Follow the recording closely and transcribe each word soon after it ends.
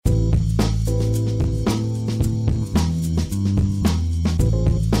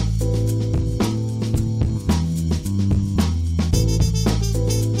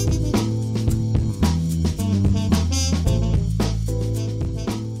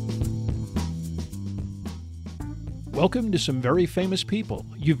Welcome to some very famous people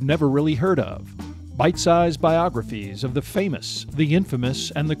you've never really heard of. Bite-sized biographies of the famous, the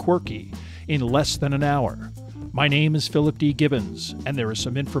infamous, and the quirky in less than an hour. My name is Philip D. Gibbons, and there is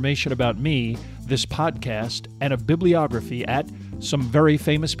some information about me, this podcast, and a bibliography at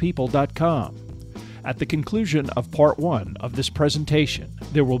someveryfamouspeople.com. At the conclusion of Part 1 of this presentation,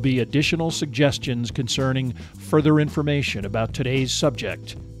 there will be additional suggestions concerning further information about today's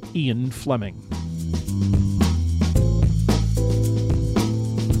subject, Ian Fleming.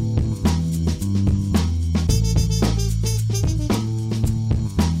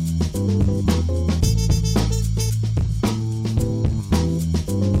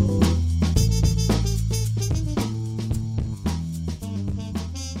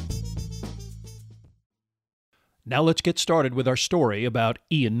 Now let's get started with our story about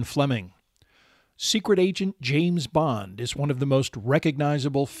Ian Fleming. Secret Agent James Bond is one of the most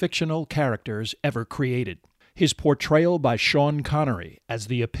recognizable fictional characters ever created. His portrayal by Sean Connery as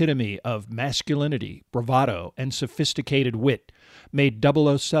the epitome of masculinity, bravado, and sophisticated wit made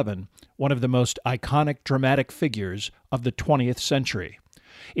 007 one of the most iconic dramatic figures of the 20th century.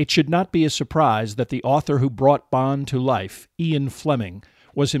 It should not be a surprise that the author who brought Bond to life, Ian Fleming,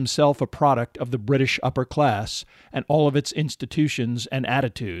 was himself a product of the British upper class and all of its institutions and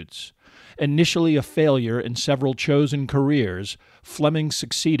attitudes. Initially a failure in several chosen careers, Fleming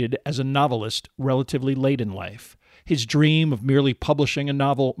succeeded as a novelist relatively late in life, his dream of merely publishing a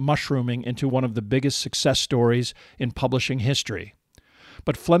novel mushrooming into one of the biggest success stories in publishing history.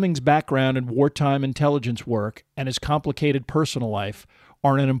 But Fleming's background in wartime intelligence work and his complicated personal life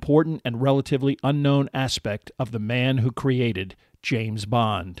are an important and relatively unknown aspect of the man who created James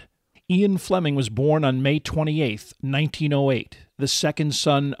Bond. Ian Fleming was born on May 28, 1908, the second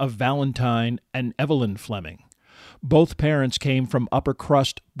son of Valentine and Evelyn Fleming. Both parents came from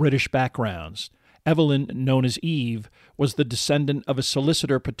upper-crust British backgrounds. Evelyn, known as Eve, was the descendant of a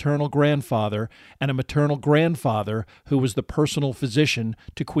solicitor paternal grandfather and a maternal grandfather who was the personal physician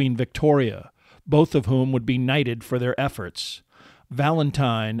to Queen Victoria, both of whom would be knighted for their efforts.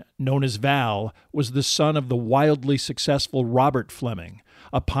 Valentine, known as Val, was the son of the wildly successful Robert Fleming,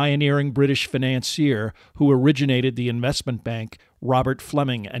 a pioneering British financier who originated the investment bank Robert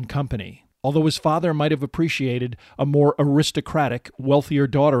Fleming and Company. Although his father might have appreciated a more aristocratic, wealthier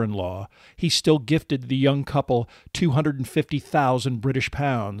daughter-in-law, he still gifted the young couple 250,000 British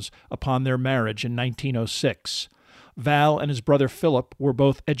pounds upon their marriage in 1906. Val and his brother Philip were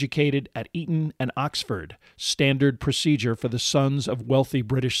both educated at Eton and Oxford, standard procedure for the sons of wealthy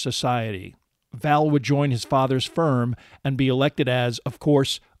British society. Val would join his father's firm and be elected as, of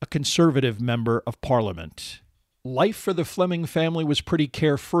course, a Conservative Member of Parliament. Life for the Fleming family was pretty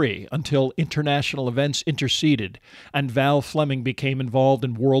carefree until international events interceded, and Val Fleming became involved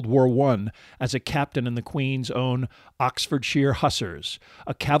in World War I as a captain in the Queen's own Oxfordshire Hussars,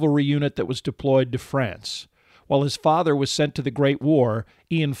 a cavalry unit that was deployed to France. While his father was sent to the Great War,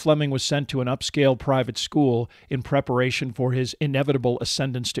 Ian Fleming was sent to an upscale private school in preparation for his inevitable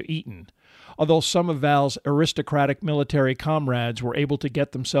ascendance to Eton. Although some of Val's aristocratic military comrades were able to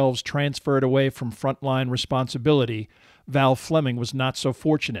get themselves transferred away from frontline responsibility, Val Fleming was not so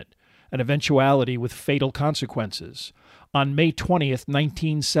fortunate, an eventuality with fatal consequences. On May 20th,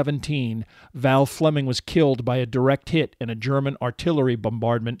 1917, Val Fleming was killed by a direct hit in a German artillery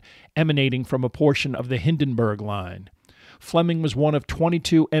bombardment emanating from a portion of the Hindenburg Line. Fleming was one of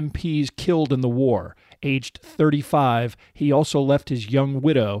 22 MPs killed in the war. Aged 35, he also left his young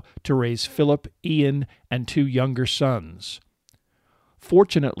widow to raise Philip, Ian, and two younger sons.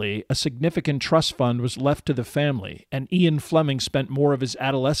 Fortunately, a significant trust fund was left to the family, and Ian Fleming spent more of his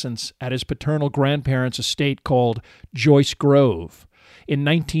adolescence at his paternal grandparents' estate called Joyce Grove. In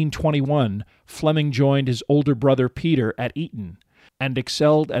 1921, Fleming joined his older brother Peter at Eton and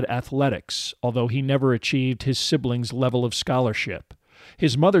excelled at athletics, although he never achieved his siblings' level of scholarship.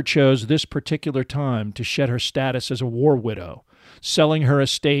 His mother chose this particular time to shed her status as a war widow, selling her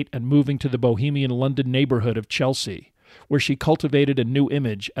estate and moving to the bohemian London neighborhood of Chelsea, where she cultivated a new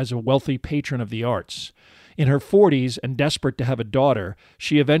image as a wealthy patron of the arts. In her 40s and desperate to have a daughter,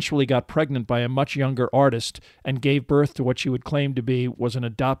 she eventually got pregnant by a much younger artist and gave birth to what she would claim to be was an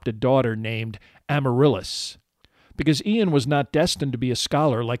adopted daughter named Amaryllis. Because Ian was not destined to be a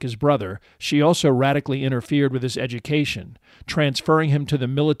scholar like his brother, she also radically interfered with his education, transferring him to the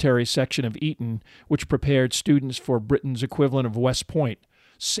military section of Eton, which prepared students for Britain's equivalent of West Point,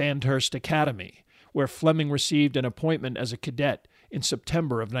 Sandhurst Academy, where Fleming received an appointment as a cadet in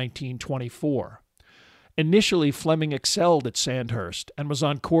September of 1924. Initially, Fleming excelled at Sandhurst and was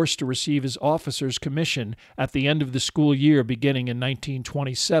on course to receive his officer's commission at the end of the school year beginning in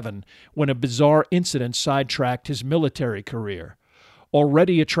 1927, when a bizarre incident sidetracked his military career.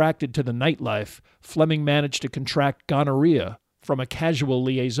 Already attracted to the nightlife, Fleming managed to contract gonorrhea from a casual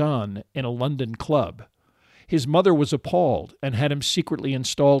liaison in a London club. His mother was appalled and had him secretly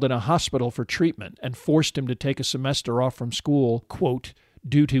installed in a hospital for treatment and forced him to take a semester off from school, quote,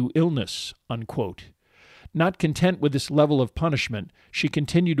 due to illness, unquote. Not content with this level of punishment, she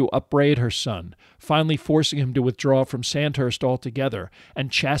continued to upbraid her son, finally forcing him to withdraw from Sandhurst altogether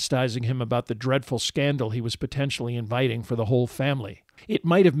and chastising him about the dreadful scandal he was potentially inviting for the whole family. It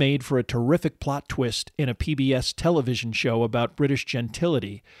might have made for a terrific plot twist in a PBS television show about British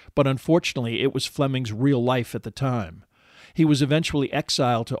gentility, but unfortunately it was Fleming's real life at the time. He was eventually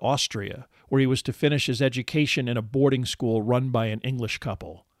exiled to Austria, where he was to finish his education in a boarding school run by an English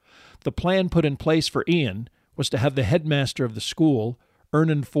couple. The plan put in place for Ian was to have the headmaster of the school,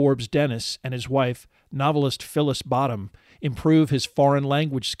 Ernan Forbes Dennis, and his wife, novelist Phyllis Bottom, improve his foreign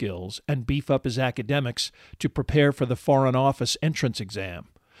language skills and beef up his academics to prepare for the Foreign Office entrance exam.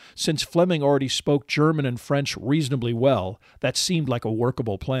 Since Fleming already spoke German and French reasonably well, that seemed like a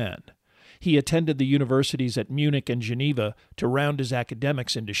workable plan. He attended the universities at Munich and Geneva to round his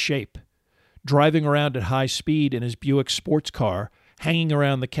academics into shape. Driving around at high speed in his Buick sports car, hanging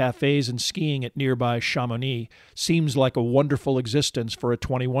around the cafes and skiing at nearby Chamonix seems like a wonderful existence for a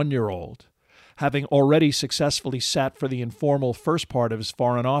 21-year-old. Having already successfully sat for the informal first part of his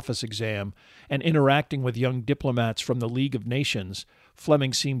Foreign Office exam and interacting with young diplomats from the League of Nations,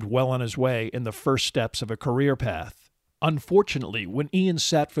 Fleming seemed well on his way in the first steps of a career path. Unfortunately, when Ian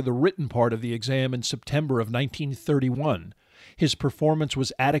sat for the written part of the exam in September of 1931, his performance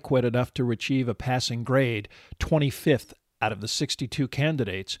was adequate enough to achieve a passing grade, 25th out of the 62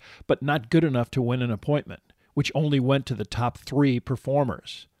 candidates, but not good enough to win an appointment, which only went to the top 3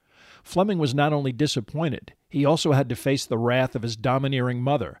 performers. Fleming was not only disappointed, he also had to face the wrath of his domineering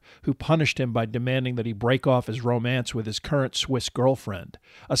mother, who punished him by demanding that he break off his romance with his current Swiss girlfriend,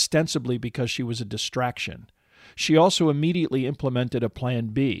 ostensibly because she was a distraction. She also immediately implemented a Plan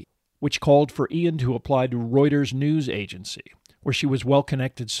B, which called for Ian to apply to Reuters news agency, where she was well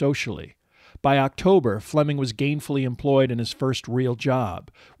connected socially. By October, Fleming was gainfully employed in his first real job,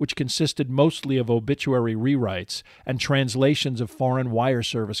 which consisted mostly of obituary rewrites and translations of foreign wire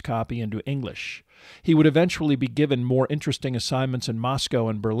service copy into English. He would eventually be given more interesting assignments in Moscow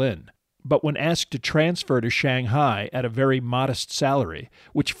and Berlin. But when asked to transfer to Shanghai at a very modest salary,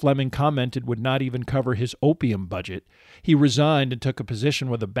 which Fleming commented would not even cover his opium budget, he resigned and took a position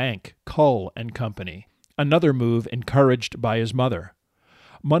with a bank, Kull and Company, another move encouraged by his mother.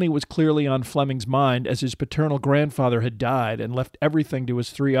 Money was clearly on Fleming's mind, as his paternal grandfather had died and left everything to his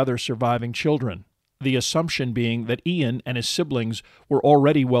 3 other surviving children, the assumption being that Ian and his siblings were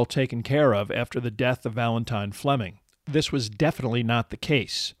already well taken care of after the death of Valentine Fleming. This was definitely not the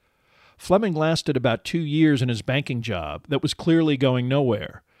case. Fleming lasted about 2 years in his banking job that was clearly going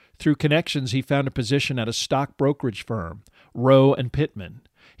nowhere. Through connections, he found a position at a stock brokerage firm, Rowe and Pittman.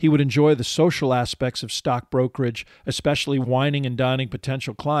 He would enjoy the social aspects of stock brokerage, especially wining and dining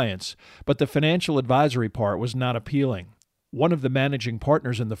potential clients, but the financial advisory part was not appealing. One of the managing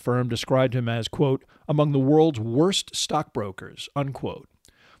partners in the firm described him as, quote, among the world's worst stockbrokers, unquote.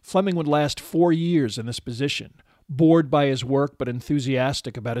 Fleming would last 4 years in this position, bored by his work but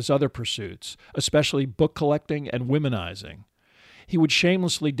enthusiastic about his other pursuits, especially book collecting and womenizing. He would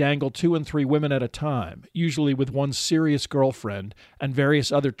shamelessly dangle 2 and 3 women at a time, usually with one serious girlfriend, and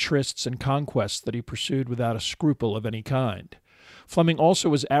various other trysts and conquests that he pursued without a scruple of any kind. Fleming also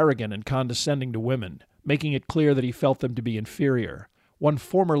was arrogant and condescending to women, making it clear that he felt them to be inferior. One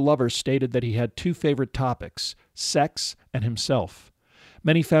former lover stated that he had 2 favorite topics, sex and himself.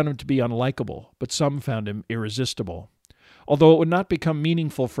 Many found him to be unlikable, but some found him irresistible. Although it would not become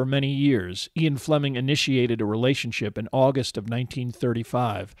meaningful for many years, Ian Fleming initiated a relationship in August of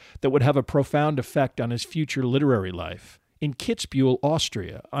 1935 that would have a profound effect on his future literary life. In Kitzbühel,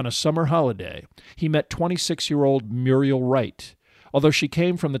 Austria, on a summer holiday, he met 26-year-old Muriel Wright. Although she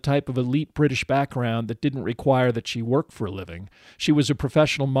came from the type of elite British background that didn't require that she work for a living, she was a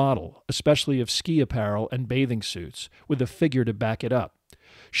professional model, especially of ski apparel and bathing suits, with a figure to back it up.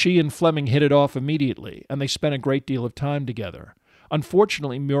 She and Fleming hit it off immediately, and they spent a great deal of time together.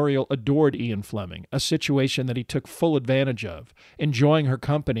 Unfortunately, Muriel adored Ian Fleming, a situation that he took full advantage of, enjoying her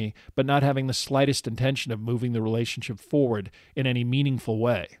company but not having the slightest intention of moving the relationship forward in any meaningful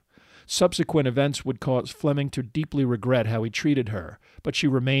way. Subsequent events would cause Fleming to deeply regret how he treated her, but she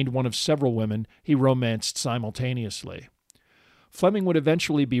remained one of several women he romanced simultaneously. Fleming would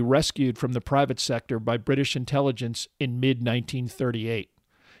eventually be rescued from the private sector by British intelligence in mid-1938.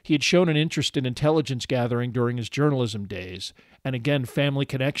 He had shown an interest in intelligence gathering during his journalism days, and again family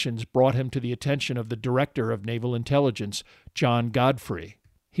connections brought him to the attention of the Director of Naval Intelligence, John Godfrey.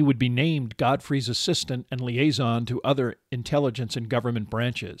 He would be named Godfrey's assistant and liaison to other intelligence and government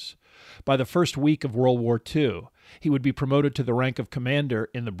branches. By the first week of World War II, he would be promoted to the rank of commander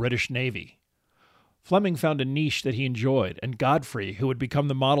in the British Navy. Fleming found a niche that he enjoyed, and Godfrey, who would become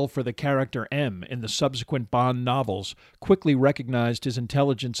the model for the character M in the subsequent Bond novels, quickly recognized his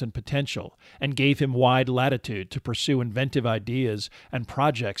intelligence and potential and gave him wide latitude to pursue inventive ideas and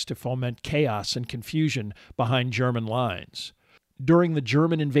projects to foment chaos and confusion behind German lines. During the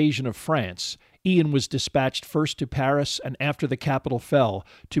German invasion of France, Ian was dispatched first to Paris and, after the capital fell,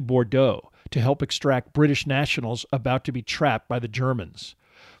 to Bordeaux to help extract British nationals about to be trapped by the Germans.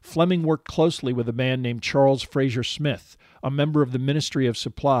 Fleming worked closely with a man named Charles Fraser Smith, a member of the Ministry of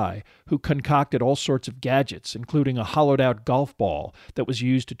Supply, who concocted all sorts of gadgets, including a hollowed-out golf ball that was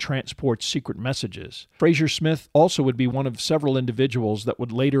used to transport secret messages. Fraser Smith also would be one of several individuals that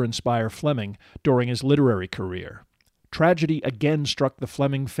would later inspire Fleming during his literary career. Tragedy again struck the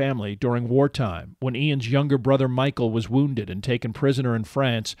Fleming family during wartime, when Ian's younger brother Michael was wounded and taken prisoner in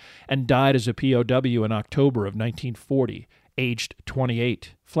France and died as a POW in October of 1940, aged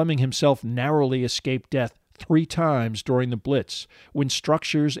 28. Fleming himself narrowly escaped death 3 times during the Blitz, when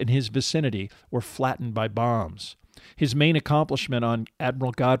structures in his vicinity were flattened by bombs. His main accomplishment on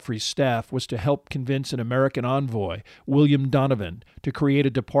Admiral Godfrey's staff was to help convince an American envoy, William Donovan, to create a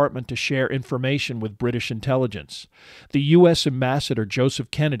department to share information with British intelligence. The U.S. ambassador,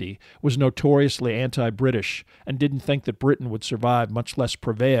 Joseph Kennedy, was notoriously anti-British and didn't think that Britain would survive, much less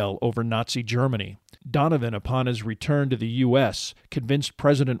prevail, over Nazi Germany. Donovan, upon his return to the U.S., convinced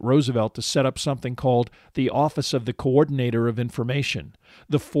President Roosevelt to set up something called the Office of the Coordinator of Information,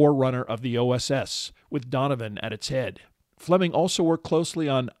 the forerunner of the OSS, with Donovan at its head. Fleming also worked closely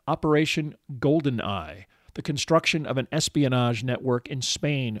on Operation Golden Eye, the construction of an espionage network in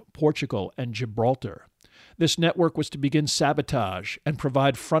Spain, Portugal, and Gibraltar. This network was to begin sabotage and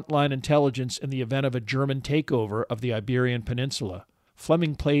provide frontline intelligence in the event of a German takeover of the Iberian Peninsula.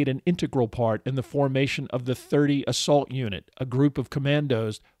 Fleming played an integral part in the formation of the 30 Assault Unit, a group of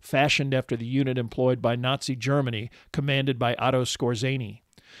commandos fashioned after the unit employed by Nazi Germany, commanded by Otto Skorzeny.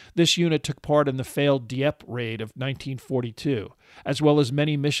 This unit took part in the failed Dieppe raid of 1942, as well as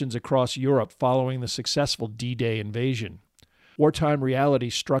many missions across Europe following the successful D-Day invasion. Wartime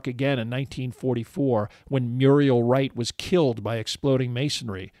reality struck again in 1944 when Muriel Wright was killed by exploding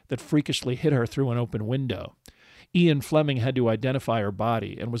masonry that freakishly hit her through an open window. Ian Fleming had to identify her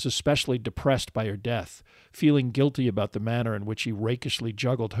body and was especially depressed by her death, feeling guilty about the manner in which he rakishly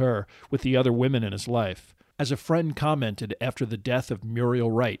juggled her with the other women in his life. As a friend commented after the death of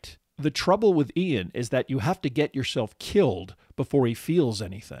Muriel Wright, "The trouble with Ian is that you have to get yourself killed before he feels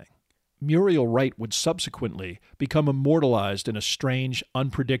anything." Muriel Wright would subsequently become immortalized in a strange,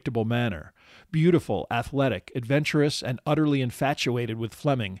 unpredictable manner. Beautiful, athletic, adventurous, and utterly infatuated with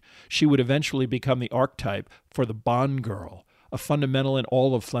Fleming, she would eventually become the archetype for the Bond girl, a fundamental in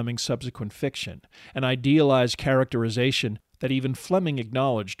all of Fleming's subsequent fiction, an idealized characterization that even Fleming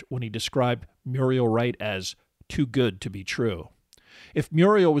acknowledged when he described Muriel Wright as too good to be true. If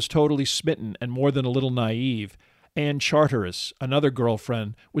Muriel was totally smitten and more than a little naive, Anne Charteris, another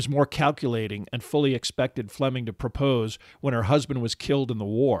girlfriend, was more calculating and fully expected Fleming to propose when her husband was killed in the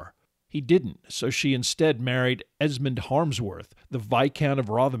war. He didn't, so she instead married Esmond Harmsworth, the Viscount of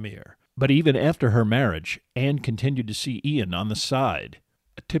Rothermere. But even after her marriage, Anne continued to see Ian on the side,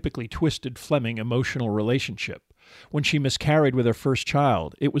 a typically twisted Fleming emotional relationship. When she miscarried with her first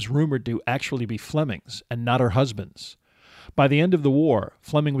child, it was rumored to actually be Fleming's and not her husband's. By the end of the war,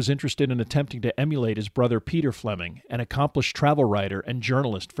 Fleming was interested in attempting to emulate his brother Peter Fleming, an accomplished travel writer and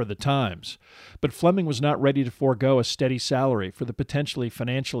journalist for the Times. But Fleming was not ready to forego a steady salary for the potentially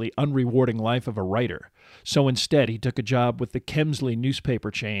financially unrewarding life of a writer. So instead, he took a job with the Kemsley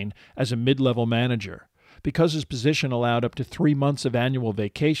newspaper chain as a mid-level manager. Because his position allowed up to 3 months of annual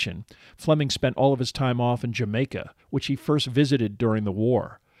vacation, Fleming spent all of his time off in Jamaica, which he first visited during the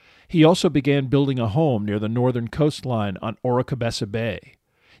war. He also began building a home near the northern coastline on Oracabessa Bay.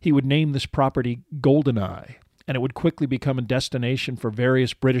 He would name this property Golden Eye, and it would quickly become a destination for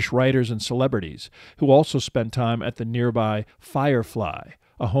various British writers and celebrities, who also spent time at the nearby Firefly,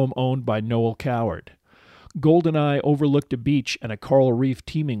 a home owned by Noel Coward. Golden Eye overlooked a beach and a coral reef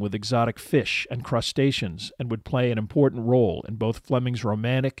teeming with exotic fish and crustaceans, and would play an important role in both Fleming's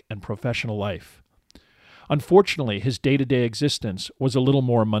romantic and professional life. Unfortunately, his day-to-day existence was a little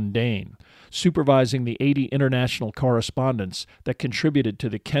more mundane, supervising the 80 international correspondence that contributed to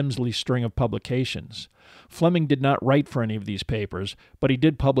the Kemsley string of publications. Fleming did not write for any of these papers, but he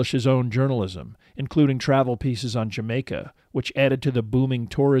did publish his own journalism, including travel pieces on Jamaica, which added to the booming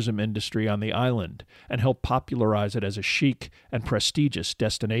tourism industry on the island and helped popularize it as a chic and prestigious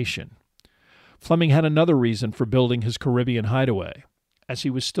destination. Fleming had another reason for building his Caribbean hideaway. As he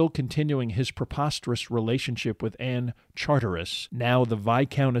was still continuing his preposterous relationship with Anne Charteris, now the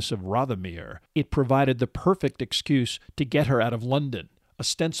Viscountess of Rothermere, it provided the perfect excuse to get her out of London,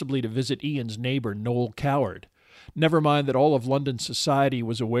 ostensibly to visit Ian's neighbor Noel Coward. Never mind that all of London society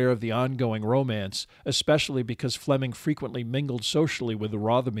was aware of the ongoing romance, especially because Fleming frequently mingled socially with the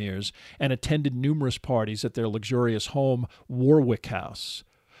Rothermeres and attended numerous parties at their luxurious home, Warwick House.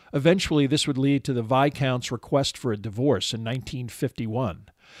 Eventually, this would lead to the Viscount's request for a divorce in 1951.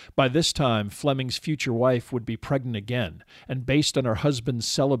 By this time, Fleming's future wife would be pregnant again, and based on her husband's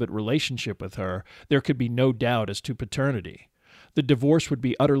celibate relationship with her, there could be no doubt as to paternity. The divorce would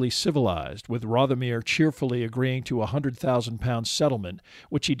be utterly civilized, with Rothermere cheerfully agreeing to a £100,000 settlement,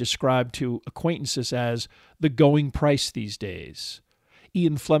 which he described to acquaintances as the going price these days.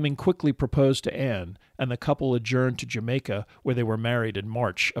 Ian Fleming quickly proposed to Anne, and the couple adjourned to Jamaica, where they were married in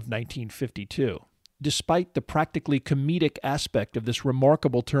March of 1952. Despite the practically comedic aspect of this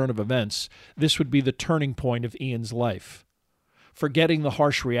remarkable turn of events, this would be the turning point of Ian's life. Forgetting the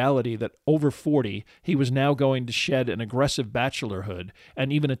harsh reality that over 40, he was now going to shed an aggressive bachelorhood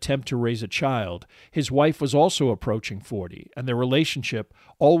and even attempt to raise a child, his wife was also approaching 40, and their relationship,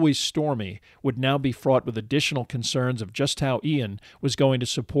 always stormy, would now be fraught with additional concerns of just how Ian was going to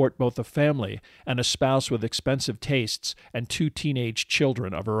support both a family and a spouse with expensive tastes and 2 teenage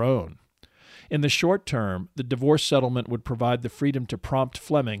children of her own. In the short term, the divorce settlement would provide the freedom to prompt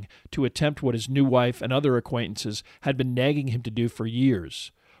Fleming to attempt what his new wife and other acquaintances had been nagging him to do for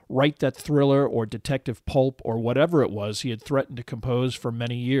years: write that thriller or detective pulp or whatever it was he had threatened to compose for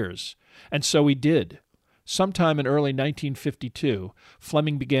many years. And so he did. Sometime in early 1952,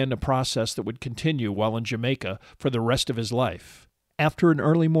 Fleming began a process that would continue while in Jamaica for the rest of his life. After an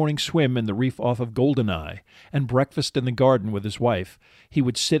early morning swim in the reef off of Goldeneye and breakfast in the garden with his wife, he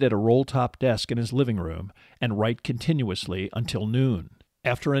would sit at a roll-top desk in his living room and write continuously until noon.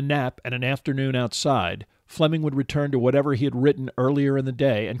 After a nap and an afternoon outside, Fleming would return to whatever he had written earlier in the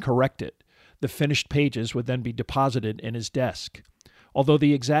day and correct it. The finished pages would then be deposited in his desk. Although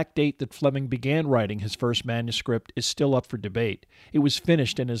the exact date that Fleming began writing his first manuscript is still up for debate, it was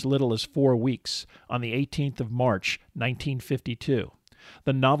finished in as little as 4 weeks, on the 18th of March, 1952.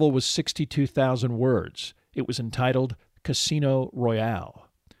 The novel was 62,000 words. It was entitled Casino Royale.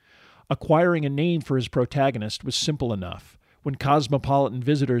 Acquiring a name for his protagonist was simple enough. When cosmopolitan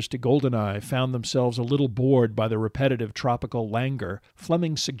visitors to Goldeneye found themselves a little bored by the repetitive tropical languor,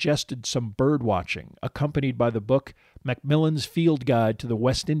 Fleming suggested some bird-watching, accompanied by the book Macmillan's Field Guide to the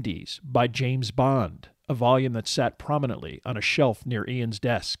West Indies by James Bond, a volume that sat prominently on a shelf near Ian's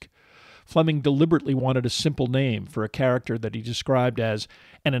desk. Fleming deliberately wanted a simple name for a character that he described as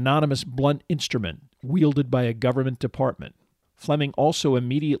an anonymous blunt instrument wielded by a government department. Fleming also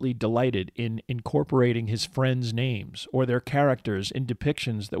immediately delighted in incorporating his friends' names or their characters in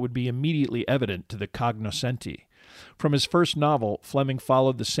depictions that would be immediately evident to the cognoscenti. From his first novel, Fleming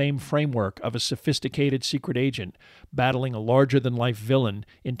followed the same framework of a sophisticated secret agent battling a larger-than-life villain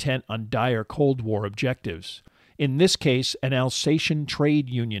intent on dire Cold War objectives. In this case, an Alsatian trade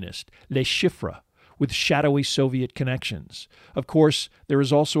unionist, Les Chiffres, with shadowy Soviet connections. Of course, there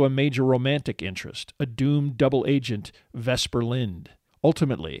is also a major romantic interest, a doomed double agent, Vesper Lynd.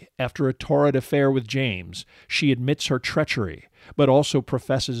 Ultimately, after a torrid affair with James, she admits her treachery, but also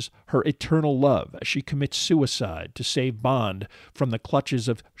professes her eternal love as she commits suicide to save Bond from the clutches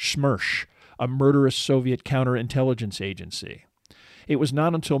of Smersh, a murderous Soviet counterintelligence agency. It was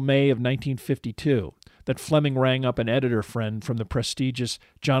not until May of 1952 that Fleming rang up an editor friend from the prestigious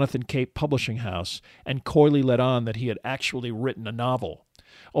Jonathan Cape publishing house and coyly let on that he had actually written a novel.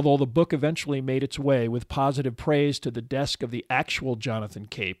 Although the book eventually made its way with positive praise to the desk of the actual Jonathan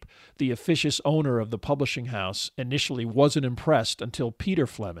Cape, the officious owner of the publishing house initially wasn't impressed until Peter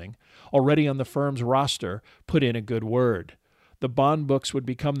Fleming, already on the firm's roster, put in a good word. The Bond books would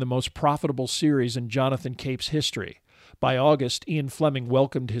become the most profitable series in Jonathan Cape's history. By August, Ian Fleming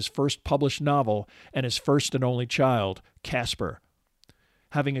welcomed his first published novel and his first and only child, Casper.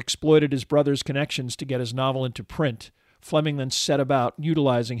 Having exploited his brother's connections to get his novel into print, Fleming then set about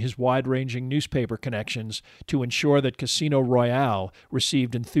utilizing his wide-ranging newspaper connections to ensure that Casino Royale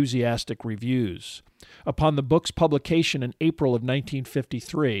received enthusiastic reviews. Upon the book's publication in April of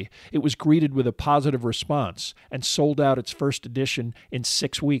 1953, it was greeted with a positive response and sold out its first edition in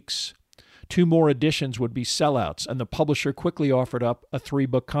 6 weeks. 2 more editions would be sellouts, and the publisher quickly offered up a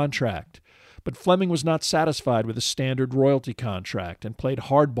 3-book contract. But Fleming was not satisfied with a standard royalty contract and played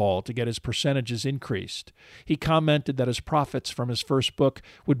hardball to get his percentages increased. He commented that his profits from his first book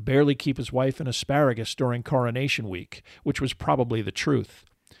would barely keep his wife an asparagus during Coronation Week, which was probably the truth.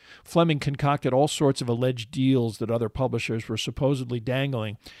 Fleming concocted all sorts of alleged deals that other publishers were supposedly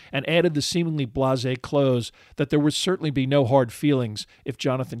dangling, and added the seemingly blasé close that there would certainly be no hard feelings if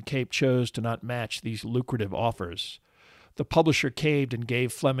Jonathan Cape chose to not match these lucrative offers. The publisher caved and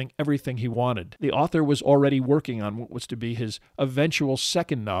gave Fleming everything he wanted. The author was already working on what was to be his eventual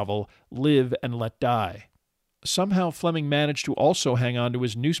second novel, Live and Let Die. Somehow Fleming managed to also hang on to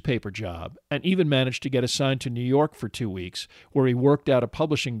his newspaper job, and even managed to get assigned to New York for 2 weeks, where he worked out a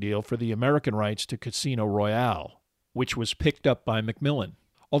publishing deal for the American rights to Casino Royale, which was picked up by Macmillan.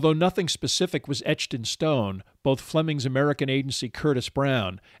 Although nothing specific was etched in stone, both Fleming's American agency Curtis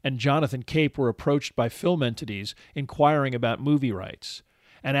Brown and Jonathan Cape were approached by film entities inquiring about movie rights.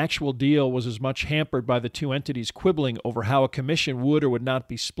 An actual deal was as much hampered by the 2 entities quibbling over how a commission would or would not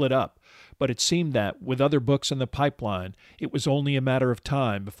be split up, but it seemed that, with other books in the pipeline, it was only a matter of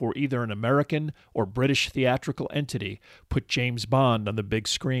time before either an American or British theatrical entity put James Bond on the big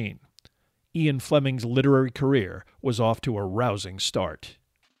screen. Ian Fleming's literary career was off to a rousing start.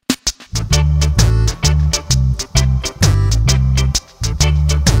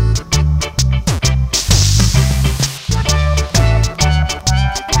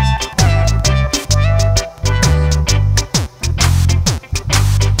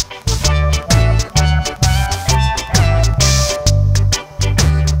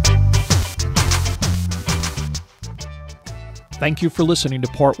 Thank you for listening to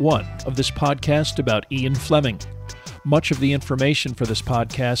Part 1 of this podcast about Ian Fleming. Much of the information for this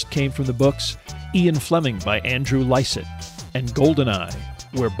podcast came from the books Ian Fleming by Andrew Lycett and Goldeneye,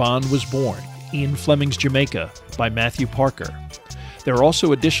 Where Bond Was Born, Ian Fleming's Jamaica by Matthew Parker. There are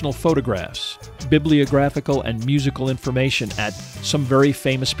also additional photographs, bibliographical and musical information at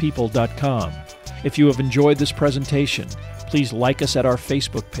someveryfamouspeople.com. If you have enjoyed this presentation, please like us at our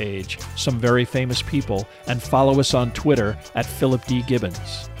Facebook page, Some Very Famous People, and follow us on Twitter at Philip D.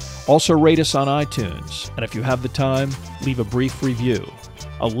 Gibbons. Also rate us on iTunes, and if you have the time, leave a brief review.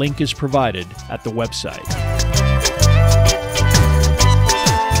 A link is provided at the website.